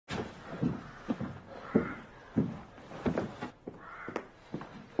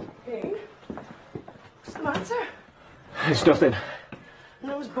It's nothing.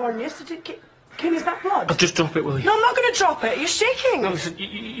 I was born yesterday. Cain, is that blood? Oh, just drop it, will you? No, I'm not going to drop it. You're shaking. No, listen,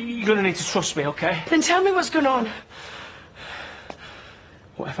 you're going to need to trust me, OK? Then tell me what's going on.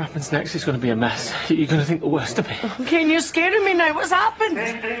 Whatever happens next is going to be a mess. You're going to think the worst of me. Cain, you're scaring me now. What's happened?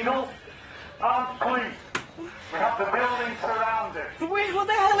 Dingle, armed police. We have the building surrounded. Wait, what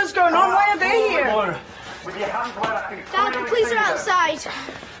the hell is going on? Why are they here? With your hands where I can Dad, the police are outside.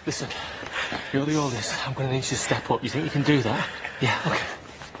 Listen, you're the oldest. I'm going to need you to step up. You think you can do that? Yeah, OK.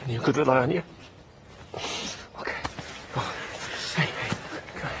 You're good at that, aren't you? OK. Go on. Hey.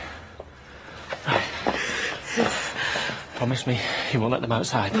 Go. Right. Promise me you won't let them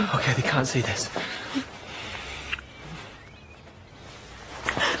outside. OK, they can't see this.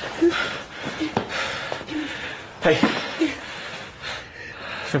 Hey.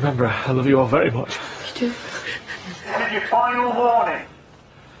 Remember, I love you all very much. You do? This is your final warning.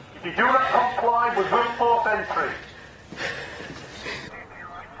 If you do not comply, we will force entry.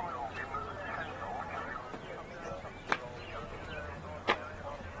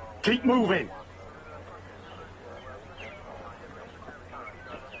 Keep moving.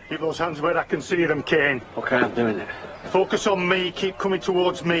 Keep those hands where I can see them, Cain. OK, I'm doing it. Focus on me. Keep coming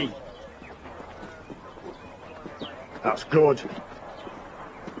towards me. That's good.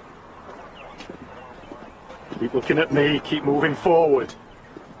 Keep looking at me. Keep moving forward.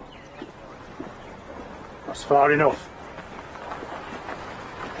 That's far enough.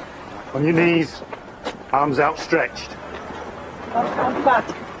 On your knees. Arms outstretched. I'm back.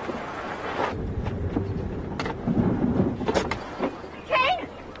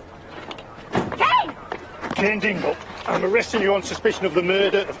 Cain Dingle, I'm arresting you on suspicion of the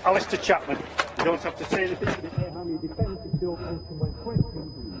murder of Alistair Chapman. You don't have to say anything, but it may harm your defence if you don't answer my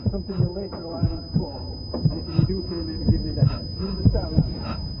questions. Something you'll later rely on for.